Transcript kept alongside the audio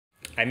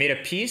I made a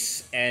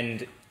piece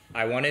and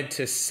I wanted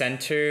to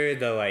center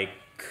the like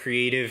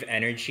creative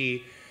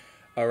energy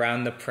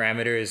around the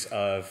parameters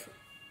of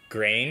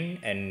grain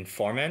and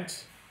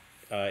formant.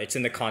 It's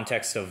in the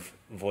context of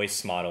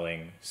voice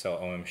modeling, so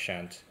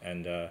OM-Chant,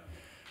 and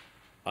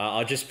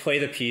I'll just play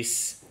the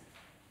piece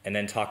and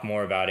then talk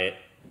more about it,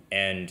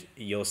 and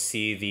you'll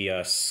see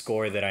the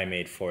score that I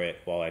made for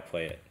it while I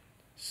play it.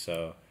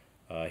 So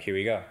here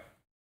we go.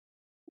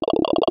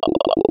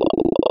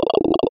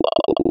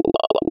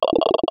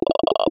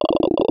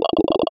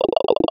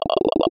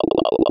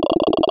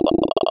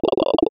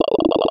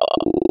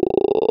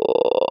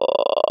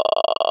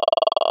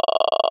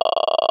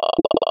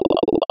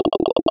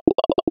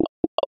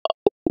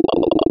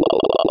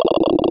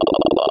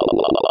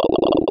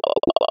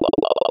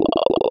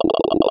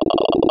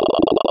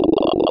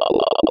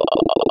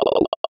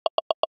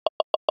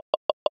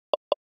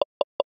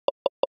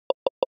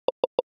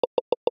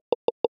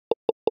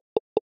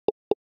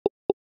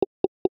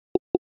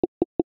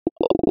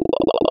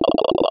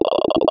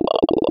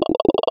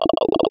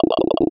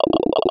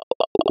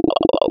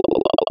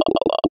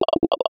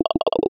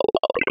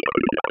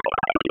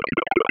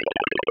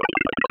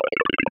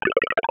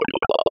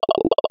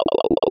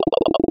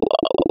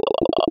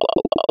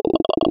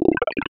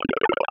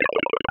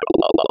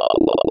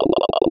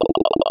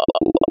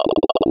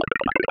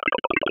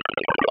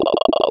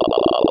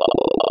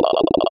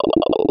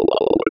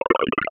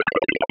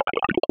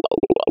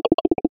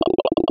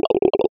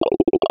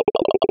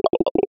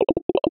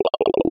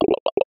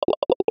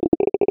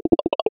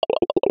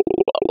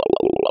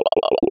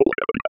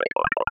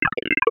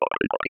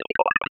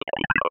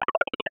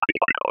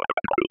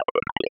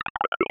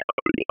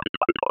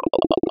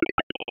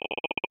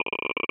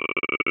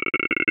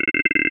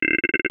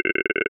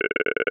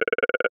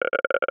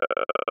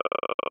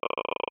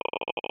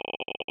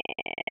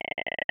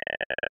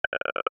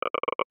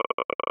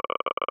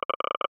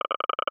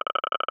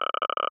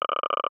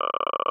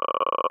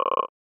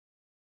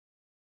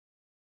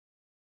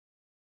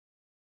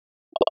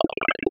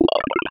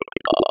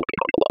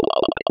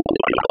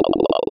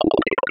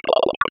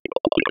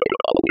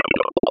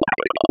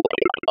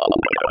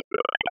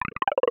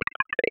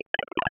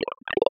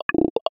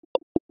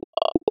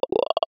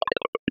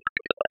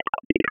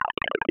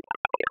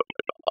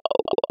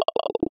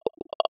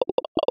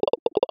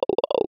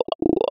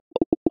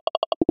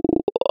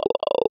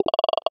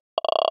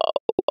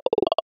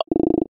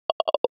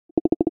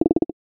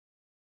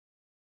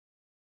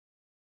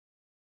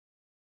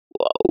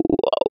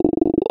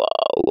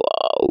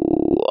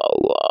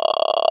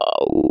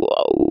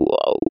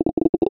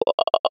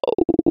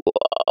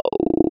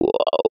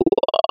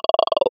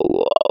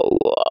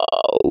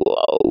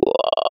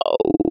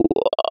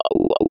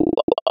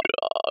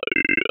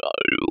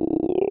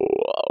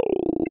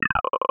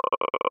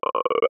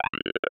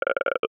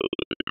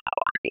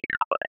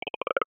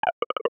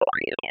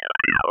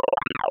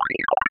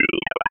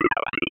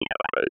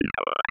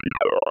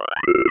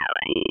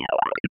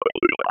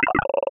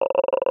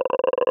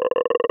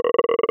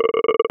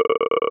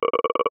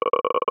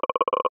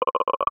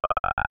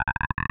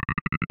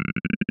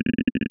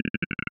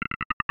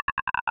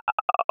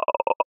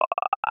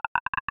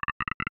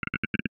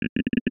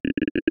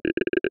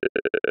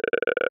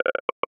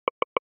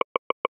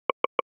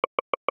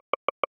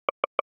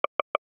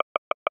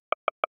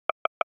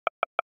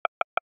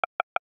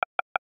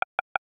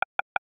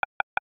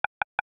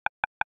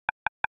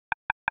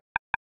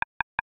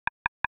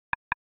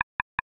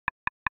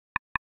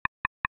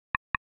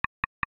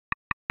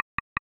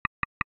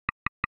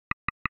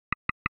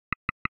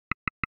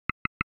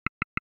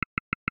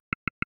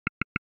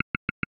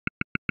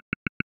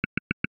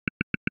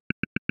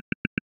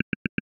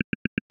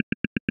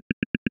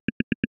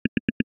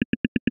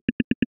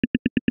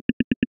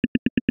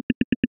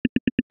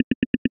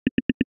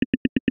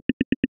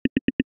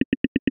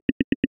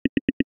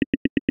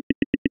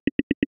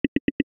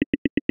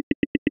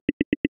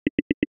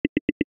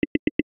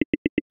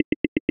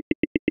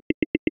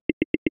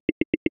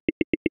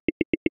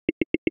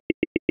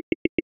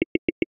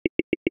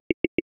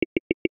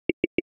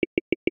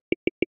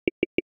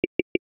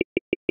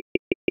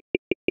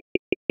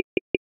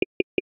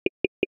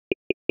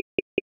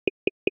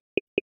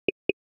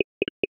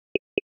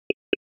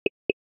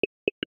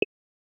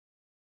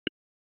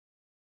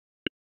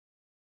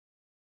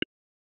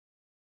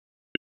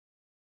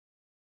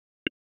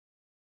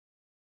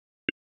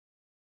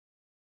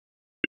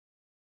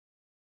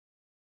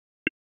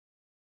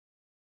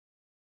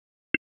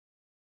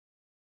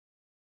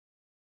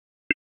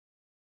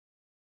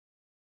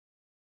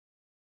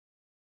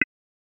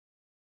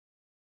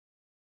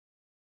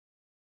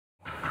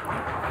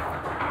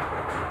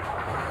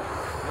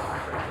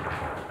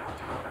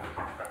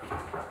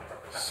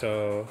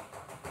 So,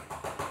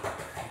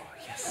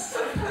 yes.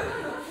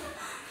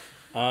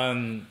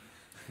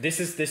 This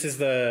is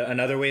the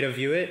another way to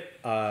view it,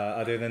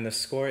 other than the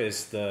score,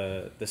 is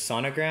the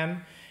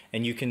sonogram,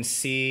 and you can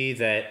see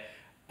that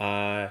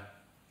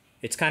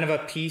it's kind of a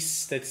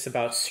piece that's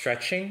about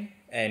stretching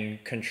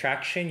and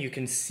contraction. You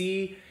can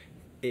see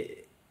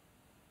it,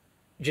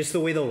 just the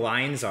way the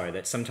lines are,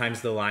 that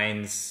sometimes the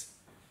lines,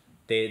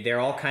 they're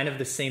all kind of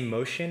the same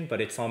motion,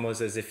 but it's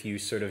almost as if you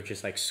sort of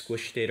just like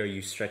squished it or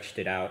you stretched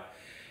it out.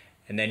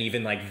 And then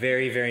even like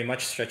very, very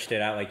much stretched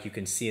it out, like you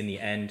can see in the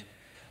end.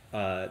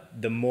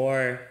 The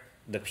more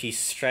the piece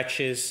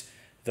stretches,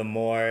 the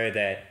more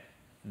that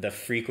the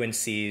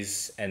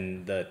frequencies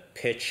and the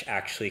pitch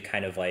actually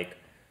kind of like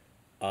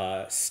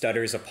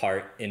stutters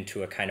apart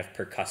into a kind of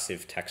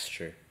percussive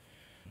texture.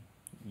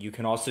 You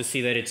can also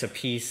see that it's a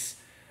piece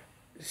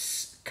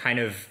kind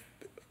of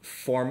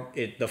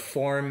the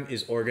form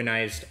is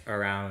organized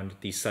around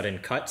these sudden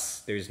cuts.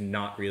 There's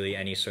not really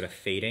any sort of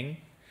fading.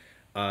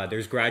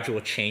 There's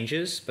gradual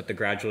changes, but the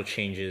gradual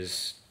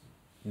changes,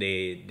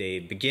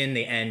 they begin,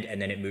 they end,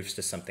 and then it moves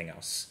to something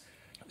else.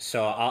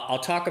 So I'll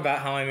talk about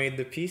how I made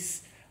the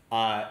piece.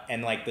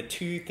 And like the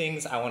two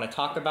things I want to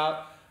talk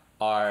about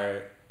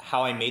are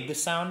how I made the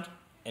sound,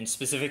 and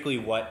specifically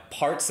what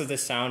parts of the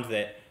sound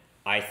that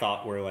I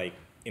thought were like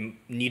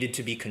needed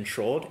to be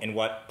controlled and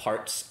what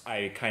parts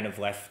I kind of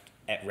left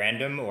at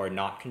random or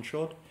not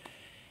controlled.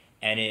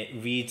 And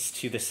it leads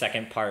to the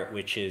second part,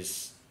 which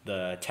is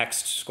the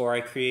text score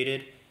I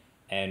created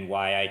and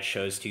why I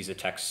chose to use a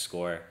text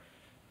score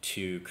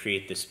to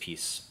create this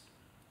piece.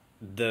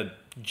 The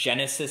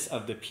genesis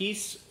of the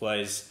piece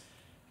was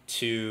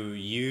to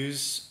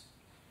use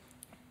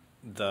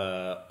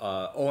the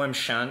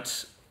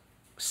OM-Chant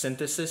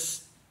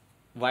synthesis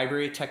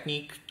library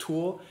technique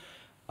tool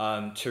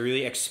to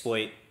really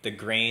exploit the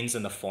grains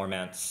and the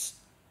formants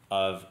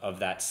of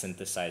that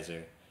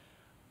synthesizer.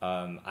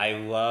 I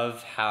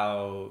love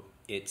how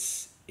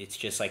it's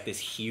just like this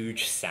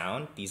huge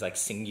sound, these like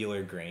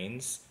singular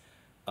grains.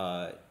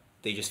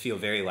 They just feel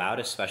very loud,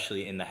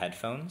 especially in the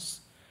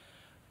headphones.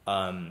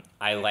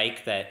 I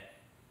like that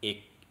it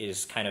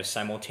is kind of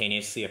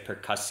simultaneously a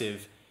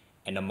percussive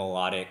and a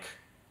melodic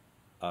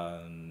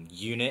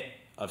unit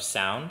of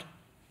sound.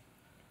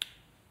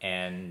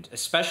 And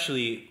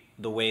especially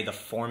the way the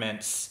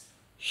formants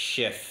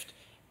shift,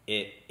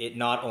 it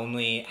not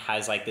only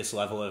has like this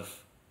level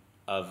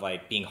of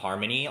like being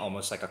harmony,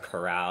 almost like a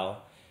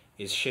chorale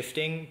is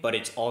shifting, but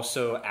it's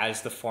also,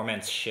 as the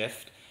formants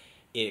shift,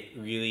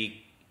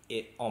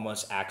 it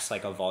almost acts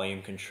like a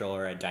volume control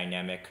or a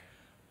dynamic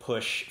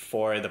push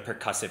for the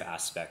percussive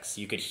aspects.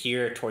 You could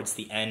hear towards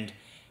the end,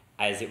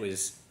 as it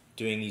was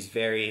doing these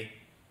very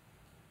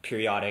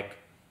periodic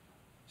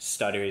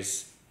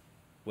stutters,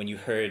 when you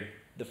heard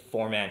the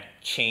format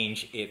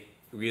change, it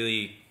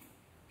really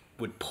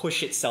would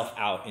push itself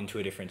out into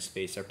a different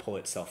space or pull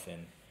itself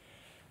in.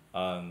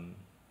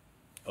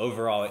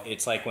 Overall,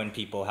 it's like when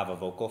people have a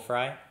vocal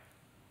fry,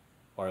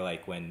 or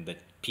like when the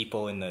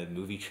people in the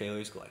movie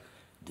trailers go like,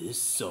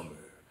 "This summer,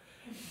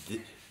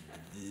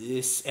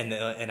 this," and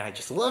I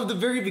just love the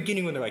very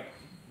beginning when they're like,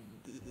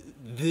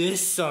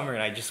 "This summer,"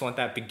 and I just want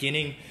that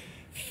beginning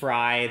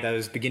fry,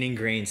 those beginning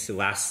grains to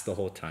last the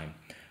whole time.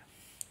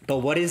 But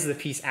what is the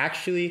piece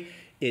actually?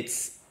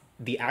 It's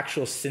the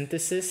actual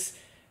synthesis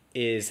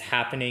is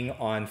happening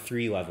on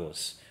 3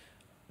 levels.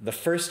 The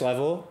first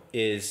level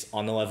is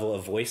on the level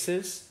of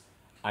voices.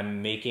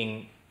 I'm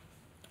making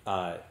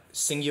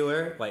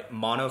singular, like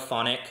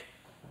monophonic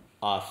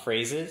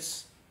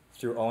phrases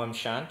through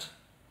OM-Chant,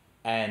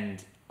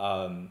 and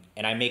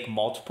I make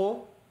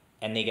multiple,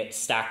 and they get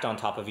stacked on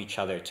top of each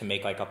other to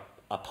make like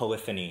a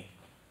polyphony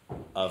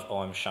of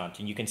OM-Chant.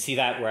 And you can see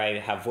that where I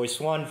have voice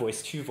 1,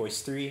 voice 2,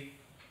 voice 3,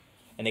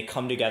 and they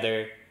come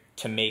together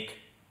to make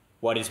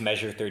what is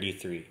measure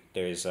 33.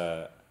 There's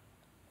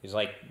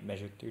like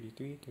measure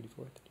 33,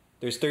 34, 30.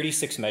 There's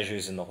 36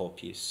 measures in the whole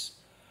piece.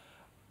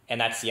 And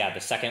that's, the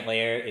second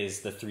layer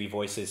is the 3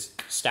 voices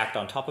stacked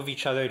on top of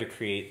each other to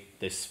create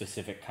this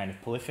specific kind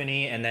of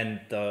polyphony. And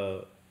then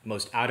the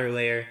most outer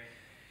layer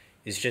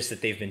is just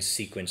that they've been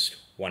sequenced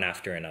one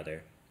after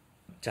another.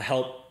 To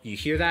help you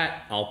hear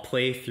that, I'll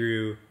play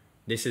through,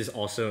 this is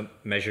also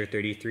measure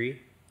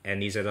 33.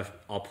 And these are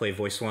I'll play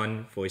voice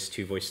 1, voice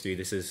 2, voice 3.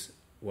 This is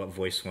what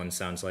voice 1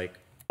 sounds like.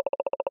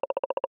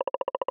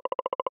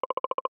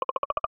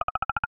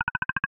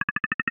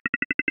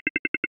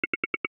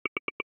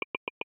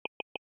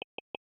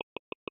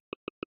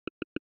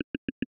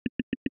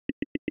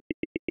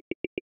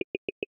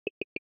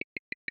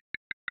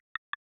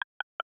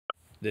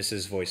 This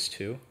is voice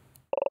 2.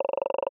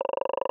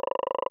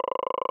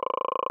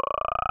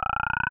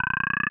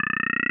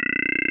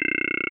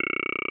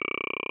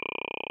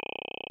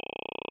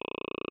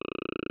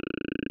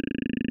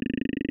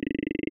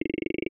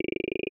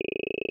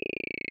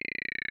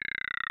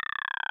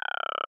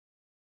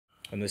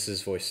 And this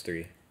is voice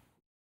 3.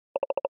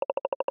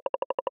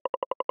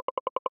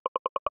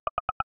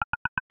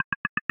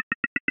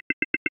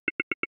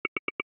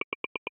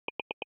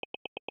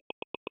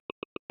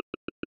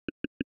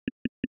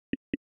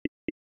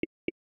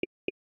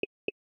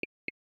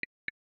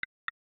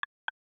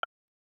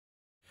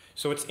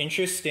 So what's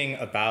interesting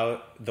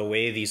about the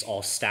way these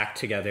all stack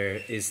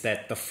together is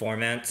that the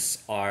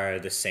formats are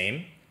the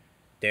same.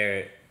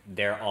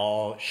 They're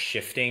all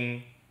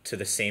shifting to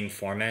the same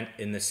format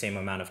in the same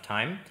amount of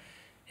time.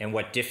 And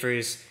what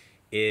differs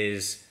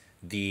is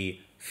the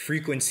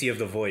frequency of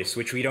the voice,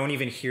 which we don't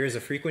even hear as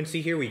a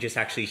frequency here. We just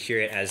actually hear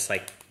it as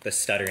like the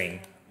stuttering.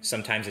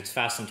 Sometimes it's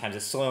fast, sometimes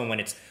it's slow, and when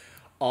it's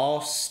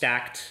all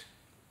stacked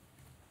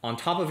on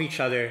top of each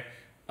other,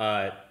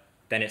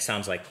 then it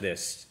sounds like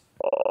this.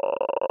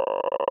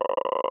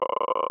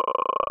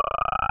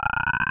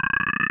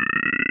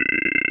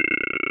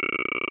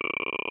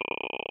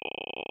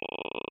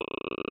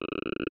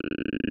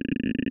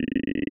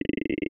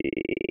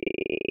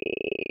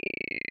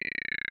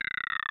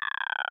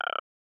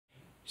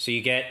 So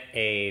you get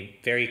a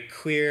very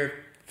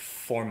clear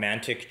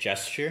formantic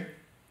gesture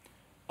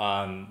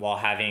while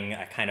having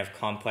a kind of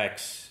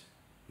complex,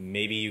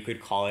 maybe you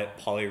could call it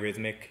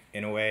polyrhythmic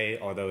in a way,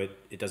 although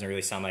it doesn't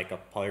really sound like a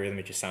polyrhythm.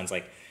 It just sounds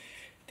like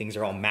things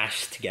are all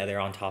mashed together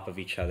on top of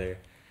each other.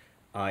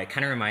 It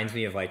kind of reminds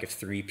me of like if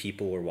three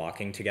people were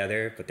walking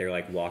together, but they're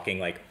like walking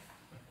like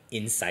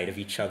inside of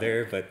each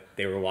other, but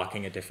they were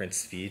walking at different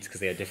speeds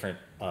because they had different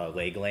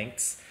leg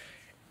lengths.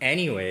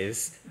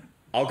 Anyways,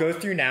 I'll go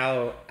through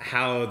now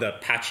how the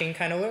patching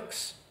kind of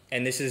looks.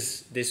 And this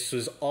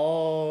was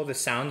all the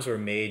sounds were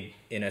made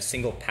in a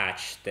single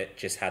patch that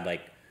just had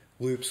like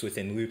loops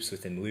within loops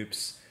within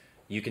loops.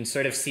 You can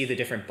sort of see the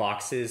different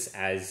boxes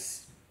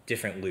as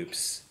different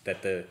loops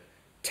that the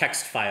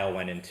text file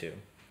went into.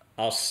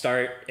 I'll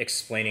start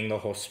explaining the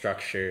whole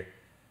structure,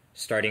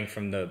 starting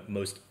from the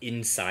most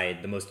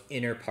inside, the most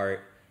inner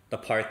part, the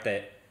part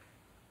that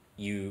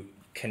you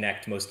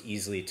connect most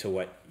easily to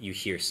what you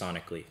hear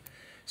sonically.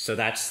 So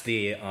that's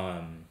the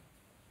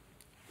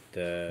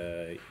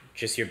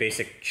just your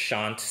basic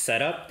chant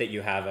setup, that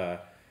you have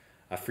a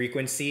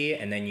frequency,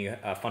 and then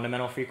a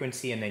fundamental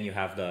frequency, and then you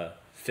have the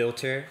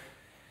filter.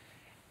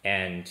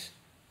 And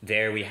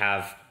there we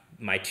have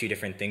my two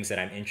different things that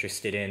I'm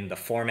interested in, the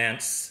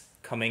formants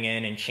coming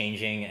in and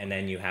changing, and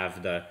then you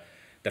have the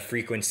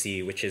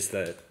frequency, which is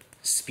the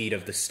speed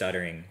of the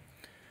stuttering.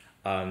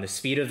 The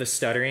speed of the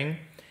stuttering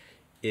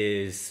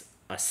is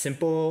a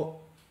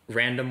simple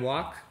random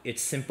walk.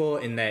 It's simple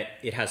in that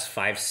it has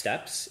 5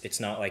 steps. It's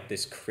not like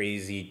this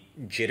crazy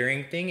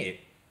jittering thing. It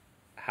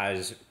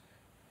has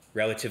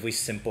relatively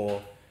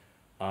simple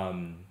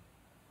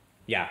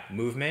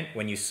movement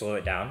when you slow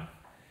it down.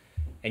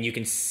 And you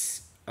can,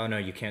 oh no,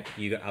 you can't,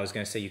 I was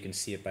gonna say you can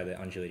see it by the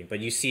undulating, but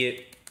you see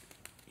it,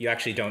 you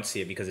actually don't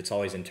see it because it's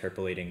always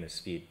interpolating the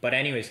speed. But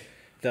anyways,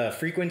 the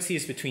frequency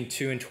is between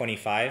 2 and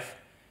 25.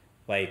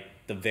 Like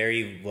the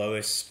very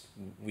lowest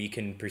we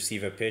can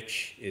perceive a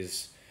pitch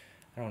is,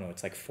 I don't know,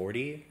 it's like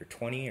 40 or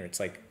 20, or it's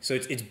like, so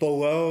it's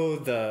below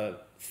the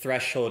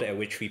threshold at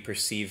which we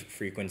perceive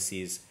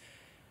frequencies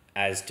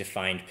as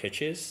defined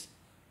pitches.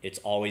 It's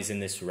always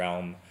in this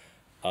realm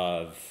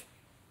of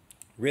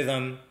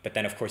rhythm, but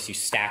then of course you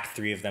stack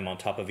 3 of them on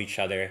top of each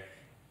other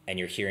and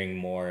you're hearing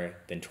more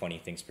than 20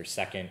 things per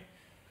second.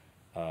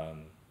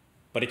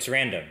 But it's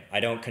random. I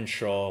don't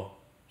control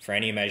for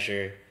any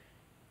measure.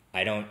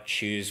 I don't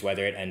choose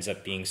whether it ends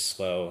up being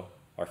slow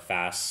or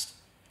fast.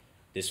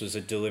 This was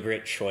a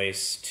deliberate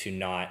choice to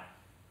not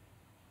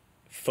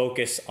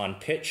focus on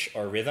pitch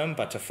or rhythm,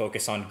 but to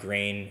focus on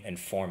grain and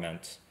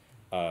formant,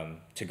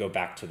 to go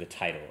back to the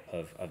title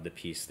of the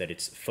piece, that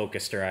it's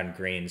focused around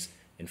grains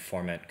and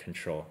formant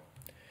control.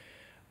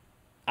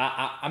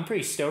 I'm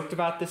pretty stoked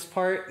about this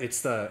part.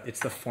 It's the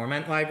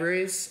formant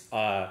libraries,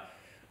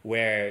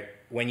 where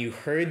when you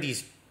heard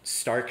these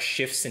stark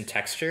shifts in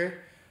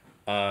texture,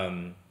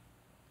 that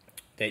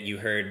you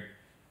heard,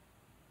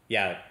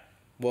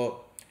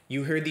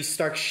 you heard these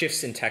stark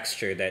shifts in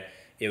texture, that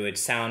it would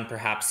sound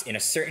perhaps in a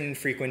certain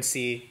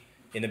frequency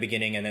in the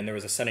beginning, and then there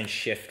was a sudden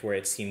shift where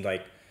it seemed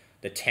like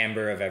the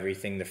timbre of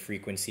everything, the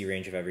frequency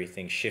range of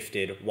everything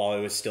shifted while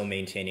it was still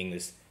maintaining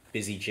this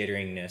busy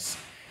jitteringness.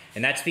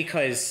 And that's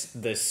because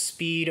the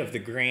speed of the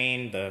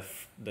grain, the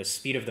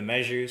speed of the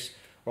measures,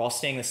 were all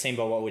staying the same,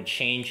 but what would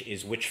change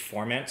is which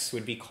formants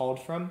would be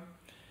called from.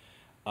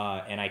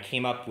 And I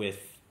came up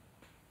with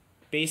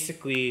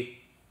basically,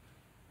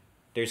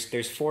 there's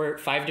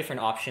 5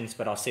 different options,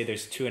 but I'll say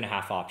there's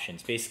 2.5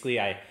 options. Basically,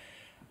 I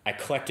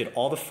collected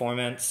all the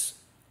formants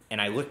and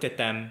I looked at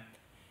them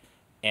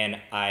and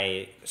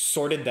I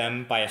sorted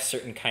them by a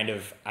certain kind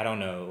of, I don't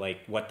know,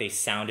 like what they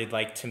sounded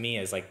like to me,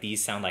 as like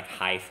these sound like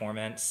high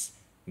formants.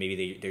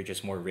 Maybe they're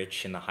just more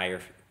rich in the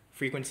higher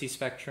frequency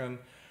spectrum.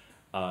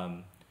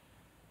 And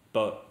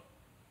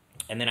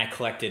then I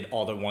collected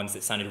all the ones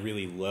that sounded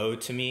really low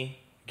to me.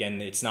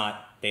 Again, it's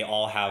not, they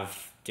all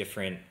have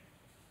different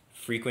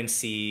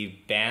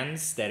frequency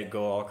bands that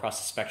go all across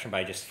the spectrum, but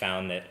I just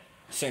found that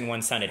certain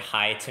ones sounded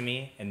high to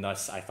me, and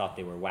thus I thought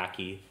they were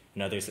wacky,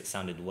 and others that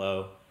sounded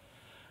low.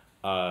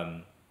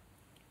 And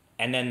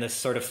then the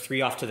sort of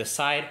 3 off to the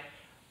side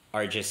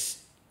are just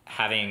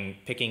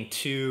picking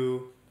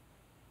 2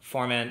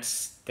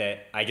 formants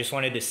that I just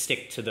wanted to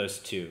stick to those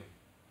 2,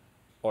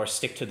 or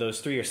stick to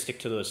those 3, or stick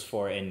to those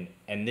 4,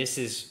 and this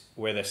is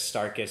where the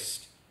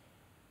starkest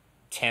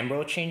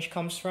timbral change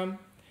comes from,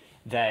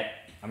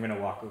 that I'm going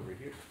to walk over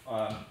here.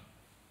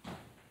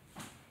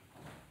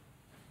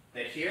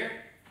 That here,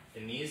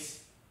 in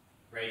these,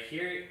 right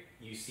here,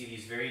 you see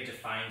these very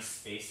defined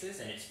spaces,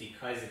 and it's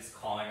because it's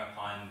calling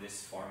upon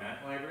this format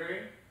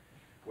library,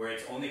 where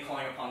it's only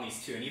calling upon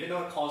these two. And even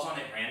though it calls on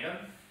it random,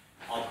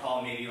 I'll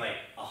call maybe like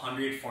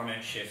 100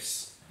 formant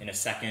shifts in a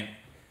second.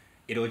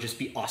 It'll just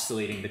be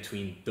oscillating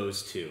between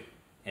those two,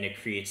 and it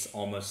creates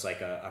almost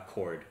like a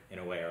chord in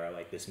a way, or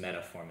like this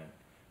meta formant.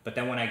 But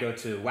then when I go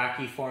to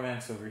wacky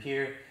formants over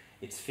here,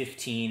 it's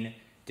 15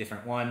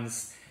 different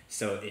ones.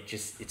 So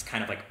it's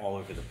kind of like all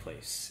over the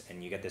place.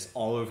 And you get this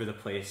all over the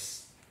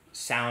place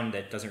sound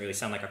that doesn't really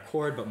sound like a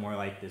chord, but more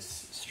like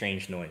this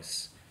strange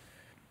noise.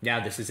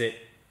 Yeah, this is it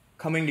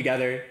coming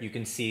together. You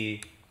can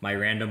see my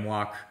random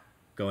walk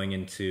going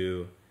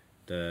into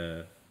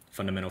the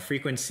fundamental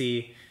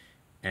frequency,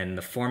 and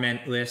the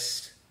formant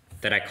list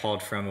that I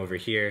called from over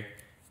here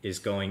is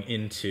going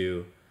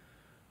into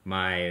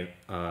my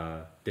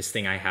this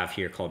thing I have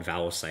here called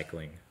vowel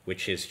cycling,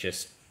 which is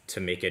just to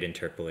make it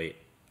interpolate.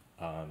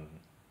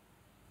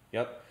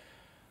 Yep.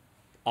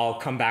 I'll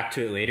come back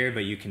to it later,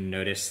 but you can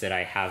notice that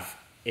I have,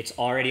 it's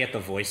already at the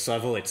voice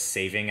level, it's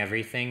saving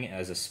everything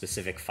as a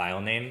specific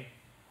file name.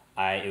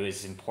 It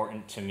was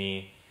important to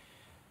me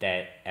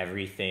that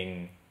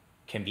everything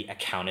can be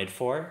accounted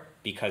for,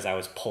 because I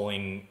was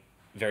pulling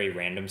very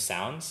random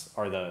sounds,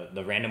 or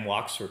the random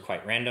walks were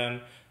quite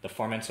random, the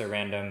formants are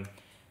random,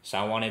 so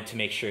I wanted to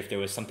make sure if there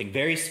was something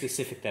very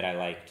specific that I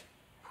liked,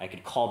 I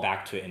could call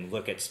back to it and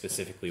look at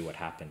specifically what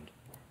happened.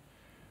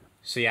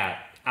 So yeah,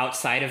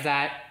 outside of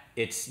that,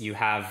 you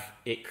have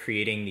it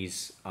creating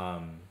these,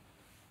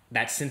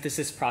 that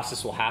synthesis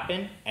process will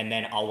happen, and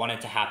then I'll want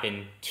it to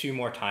happen 2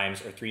 more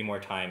times or 3 more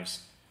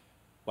times.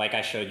 Like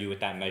I showed you with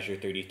that measure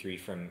 33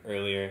 from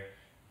earlier,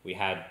 we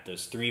had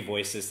those 3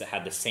 voices that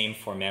had the same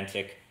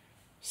formantic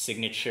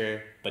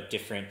signature but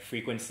different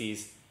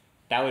frequencies.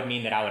 That would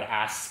mean that I would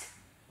ask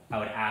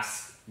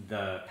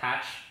the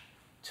patch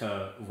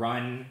to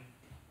run,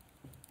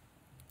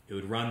 it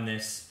would run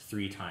this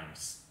 3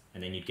 times.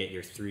 And then you'd get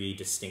your 3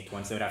 distinct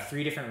ones. So it would have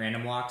 3 different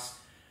random walks,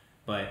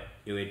 but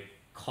it would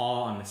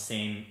call on the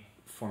same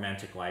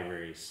formantic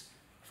libraries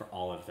for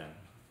all of them.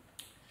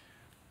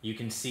 You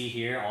can see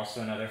here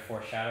also another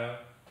foreshadow.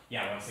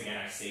 Yeah, once again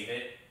I save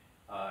it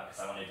because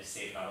I wanted to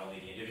save not only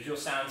the individual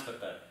sounds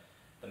but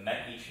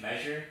each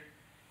measure.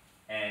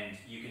 And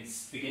you can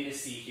begin to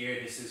see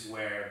here, this is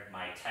where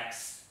my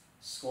text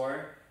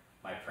score,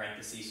 my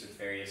parentheses with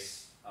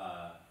various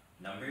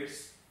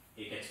numbers,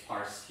 it gets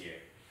parsed here.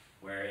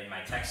 Where in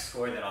my text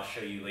score that I'll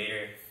show you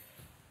later,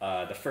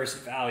 the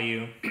first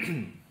value,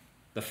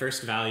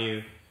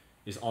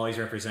 is always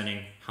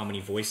representing how many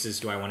voices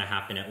do I want to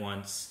happen at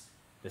once.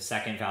 The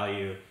second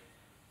value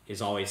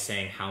is always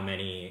saying how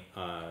many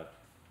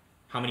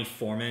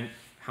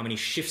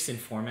shifts in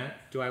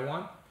format do I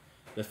want.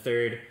 The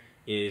third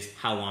is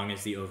how long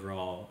is the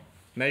overall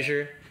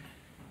measure,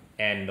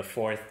 and the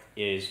fourth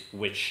is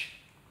which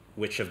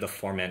of the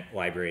formant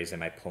libraries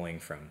am I pulling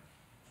from.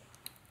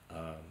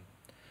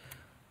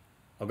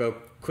 I'll go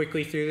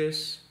quickly through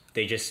this.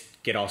 They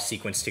just get all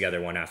sequenced together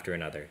one after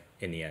another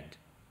in the end.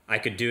 I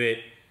could do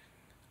it,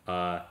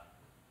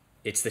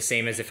 it's the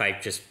same as if I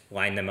just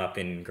line them up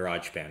in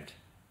GarageBand,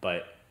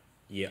 but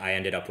yeah, I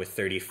ended up with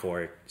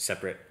 34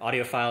 separate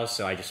audio files,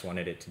 so I just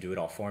wanted it to do it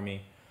all for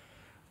me.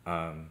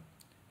 And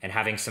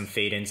having some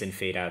fade-ins and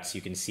fade-outs,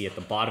 you can see at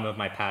the bottom of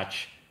my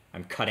patch,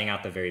 I'm cutting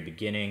out the very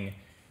beginning,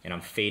 and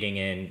I'm fading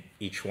in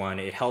each one.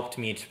 It helped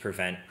me to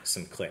prevent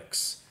some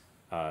clicks.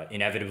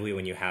 Inevitably,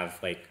 when you have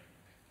like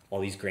all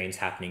these grains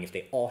happening, if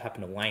they all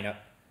happen to line up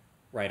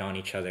right on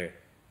each other,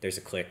 there's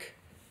a click.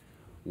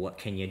 What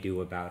can you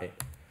do about it?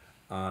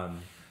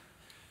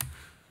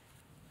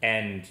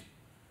 And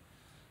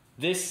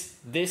this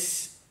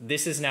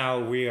is now,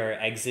 we are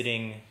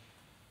exiting.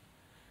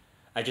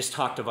 I just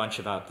talked a bunch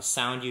about the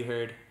sound you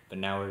heard, but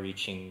now we're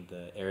reaching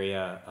the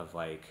area of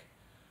like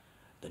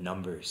the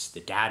numbers, the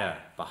data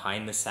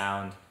behind the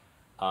sound.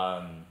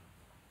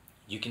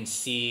 You can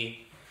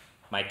see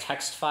my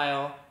text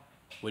file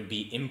would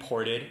be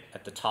imported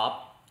at the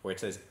top where it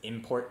says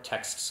import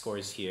text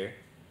scores here.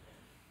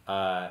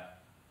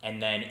 And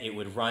then it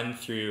would run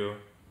through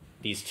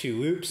these 2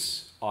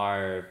 loops,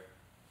 are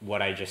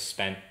what I just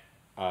spent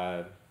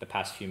the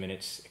past few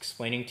minutes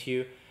explaining to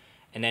you.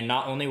 And then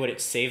not only would it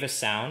save a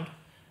sound,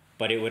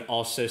 but it would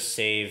also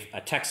save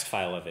a text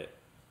file of it.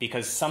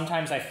 Because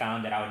sometimes I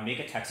found that I would make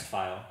a text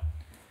file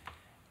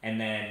and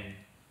then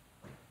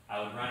I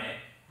would run it,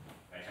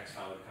 my text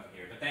file would come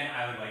here, but then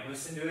I would like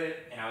listen to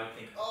it and I would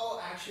think,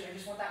 oh, actually I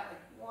just want that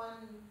like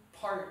one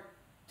part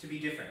to be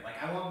different.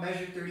 Like I want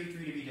measure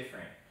 33 to be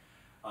different.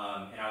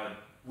 And I would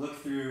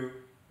look through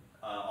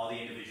all the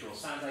individual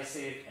sounds I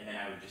saved, and then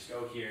I would just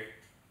go here,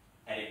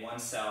 edit one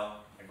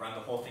cell, and run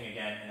the whole thing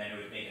again, and then it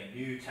would make a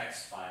new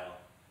text file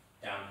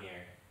down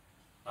here,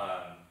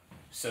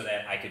 so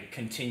that I could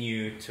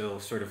continue to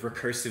sort of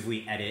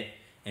recursively edit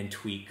and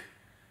tweak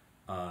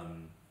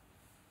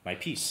my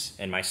piece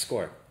and my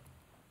score.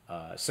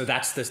 So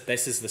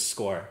this is the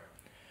score.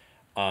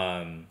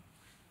 And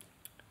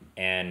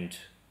I'm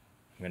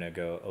gonna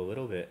go a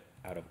little bit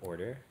out of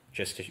order.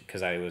 just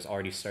because I was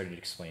already started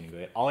explaining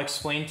it. I'll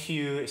explain to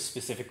you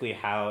specifically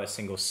how a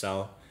single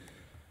cell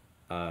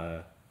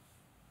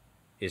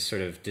is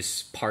sort of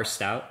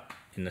parsed out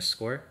in the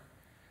score.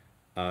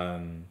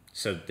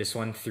 So this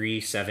one,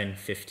 3, 7,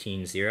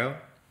 15, 0.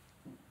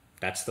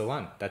 That's the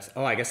one.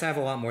 Oh, I guess I have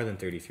a lot more than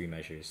 33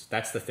 measures.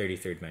 That's the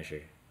 33rd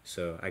measure.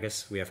 So I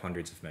guess we have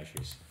hundreds of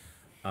measures.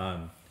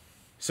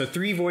 So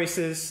 3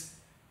 voices,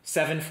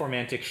 7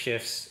 formantic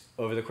shifts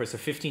over the course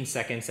of 15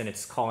 seconds, and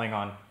it's calling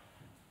on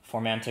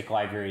formantic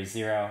library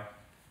 0.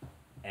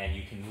 And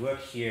you can look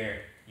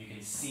here, you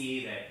can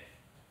see that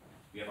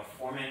we have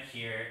a formant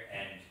here,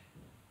 and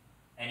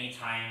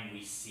anytime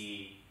we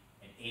see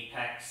an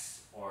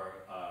apex or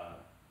a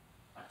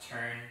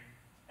turn,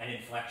 an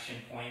inflection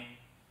point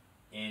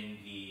in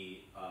the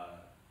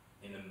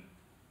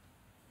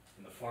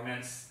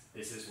formants,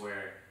 this is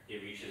where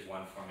it reaches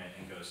one formant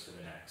and goes to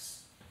the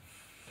next.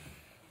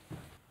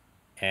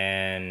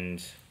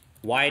 And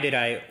why do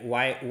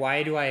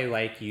I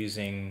like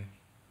using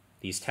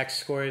these text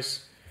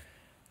scores?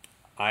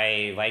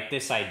 I like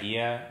this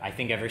idea. I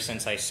think ever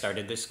since I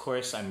started this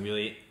course, I'm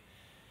really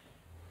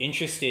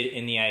interested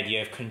in the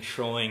idea of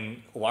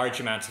controlling large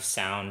amounts of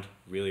sound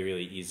really,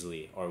 really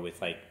easily, or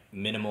with like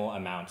minimal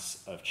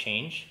amounts of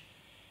change.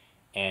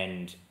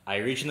 And I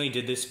originally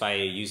did this by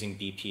using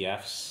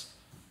BPFs,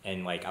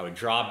 and like I would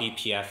draw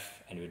BPF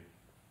and it would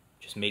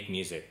just make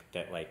music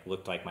that like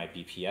looked like my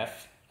BPF.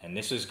 And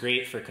this was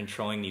great for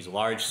controlling these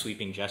large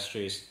sweeping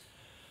gestures,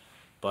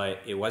 but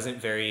it was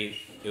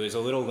a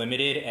little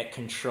limited at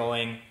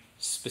controlling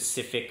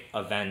specific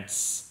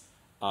events.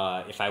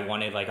 If I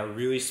wanted like a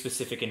really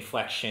specific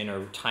inflection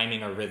or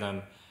timing or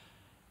rhythm,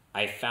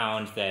 I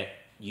found that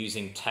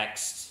using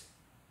text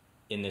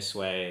in this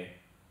way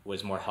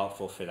was more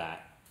helpful for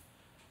that.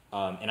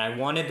 And I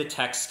wanted the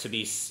text to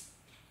be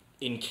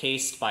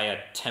encased by a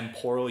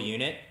temporal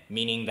unit,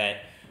 meaning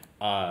that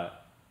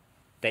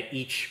that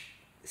each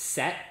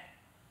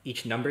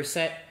number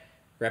set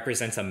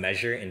represents a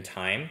measure in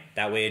time.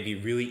 That way it'd be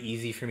really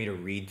easy for me to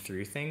read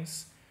through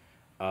things.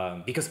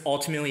 Because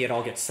ultimately it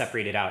all gets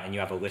separated out, and you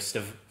have a list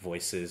of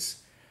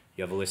voices,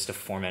 you have a list of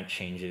formant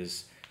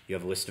changes, you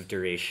have a list of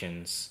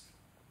durations,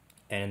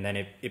 and then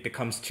it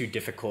becomes too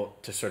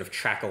difficult to sort of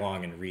track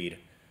along and read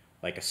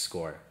like a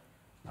score.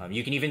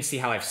 You can even see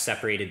how I've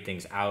separated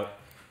things out.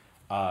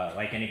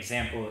 Like an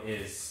example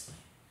is,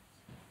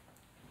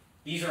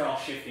 these are all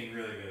shifting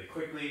really, really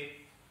quickly.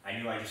 I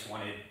knew I just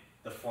wanted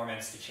the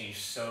formants to change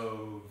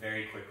so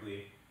very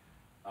quickly.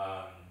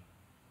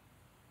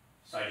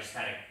 So I just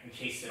kind of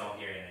encased it all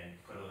here and then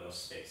put a little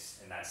space,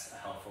 and that's a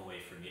helpful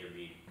way for me to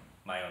read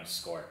my own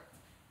score.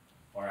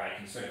 Or I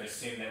can sort of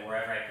assume that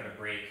wherever I put a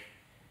break,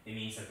 it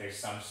means that there's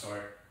some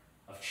sort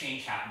of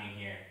change happening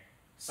here,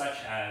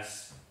 such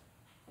as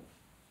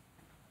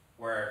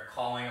we're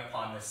calling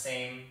upon the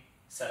same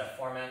set of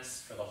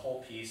formants for the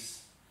whole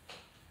piece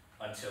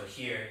until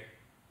here.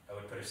 I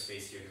would put a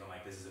space here because I'm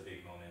like, this is a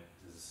big moment.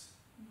 This is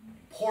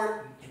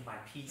important in my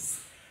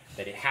piece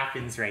that it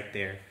happens right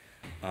there.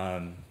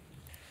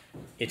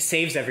 It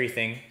saves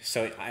everything,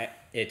 so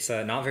it's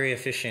not very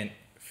efficient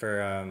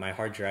for my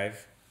hard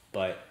drive,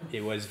 but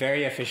it was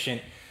very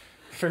efficient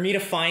for me to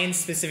find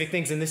specific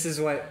things. And this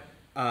is what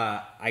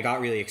I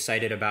got really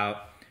excited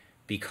about,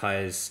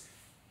 because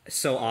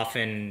so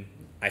often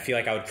I feel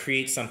like I would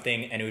create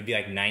something and it would be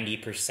like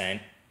 90%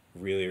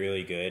 really,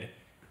 really good.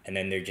 And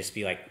then there'd just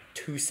be like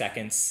 2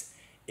 seconds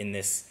in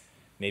this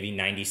maybe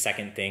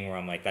 90-second thing where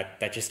I'm like,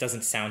 that just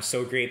doesn't sound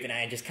so great. Then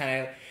I just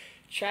kind of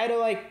try to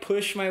like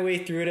push my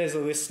way through it as a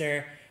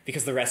listener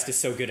because the rest is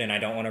so good and I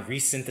don't want to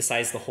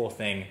re-synthesize the whole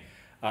thing.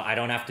 I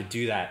don't have to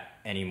do that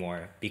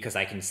anymore because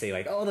I can say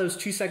like, oh, those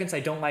 2 seconds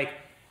I don't like,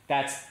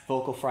 that's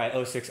vocal fry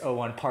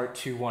 0601 part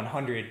 2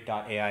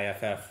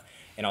 100.aiff,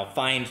 and I'll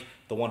find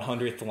the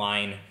 100th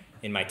line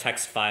in my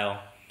text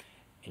file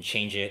and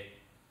change it,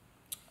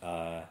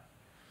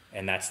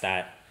 and that's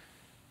that.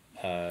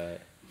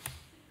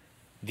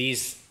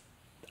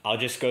 I'll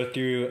just go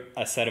through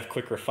a set of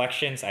quick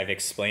reflections. I've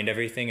explained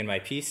everything in my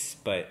piece,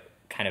 but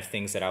kind of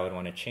things that I would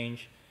want to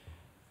change.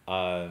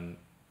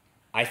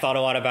 I thought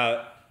a lot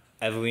about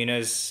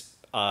Evelina's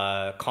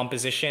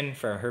composition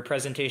for her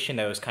presentation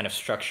that was kind of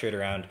structured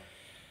around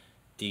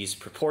these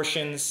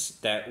proportions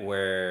that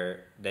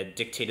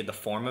dictated the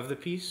form of the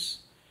piece.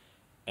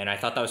 And I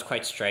thought that was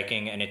quite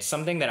striking, and it's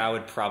something that I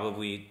would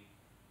probably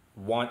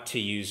want to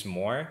use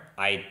more.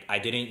 I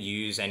didn't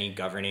use any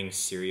governing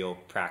serial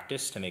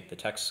practice to make the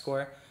text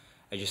score.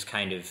 I just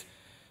kind of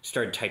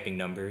started typing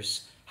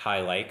numbers how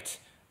I liked.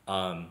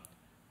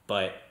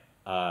 But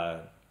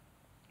I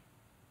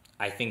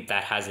think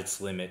that has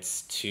its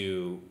limits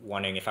to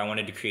if I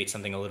wanted to create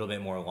something a little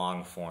bit more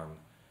long form.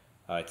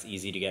 It's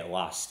easy to get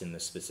lost in the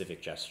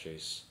specific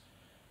gestures.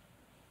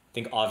 I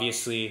think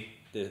obviously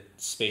the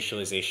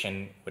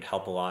spatialization would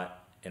help a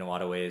lot in a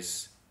lot of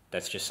ways.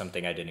 That's just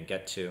something I didn't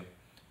get to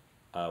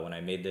when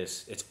I made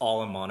this. It's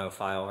all a mono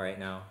file right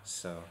now,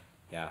 so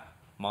yeah,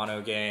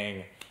 mono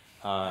gang.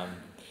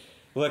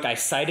 Look, I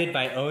cited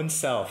my own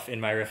self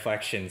in my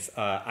reflections.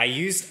 I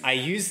used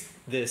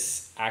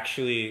this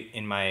actually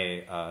in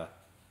my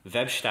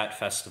Webstadt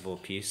Festival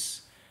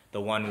piece, the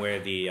one where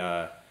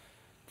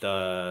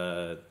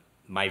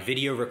my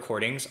video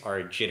recordings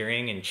are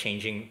jittering and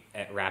changing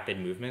at rapid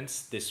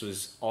movements. This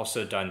was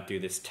also done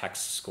through this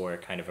text score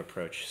kind of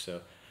approach.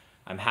 So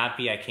I'm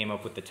happy I came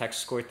up with the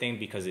text score thing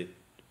because it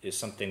is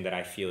something that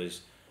I feel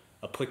is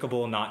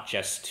applicable not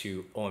just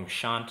to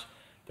OM-Chant,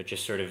 but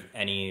just sort of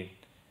many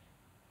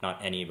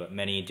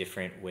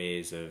different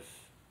ways of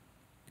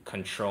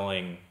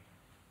controlling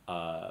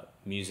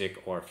music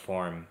or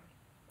form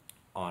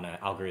on an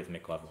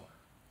algorithmic level.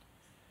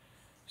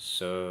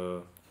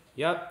 So,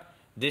 yep,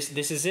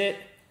 this is it.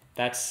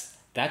 That's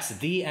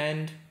the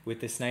end with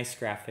this nice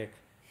graphic.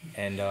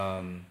 And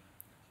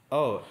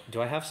oh,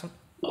 do I have some?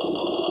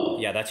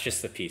 Yeah, that's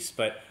just the piece.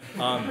 But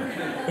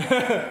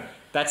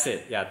that's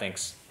it. Yeah,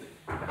 thanks.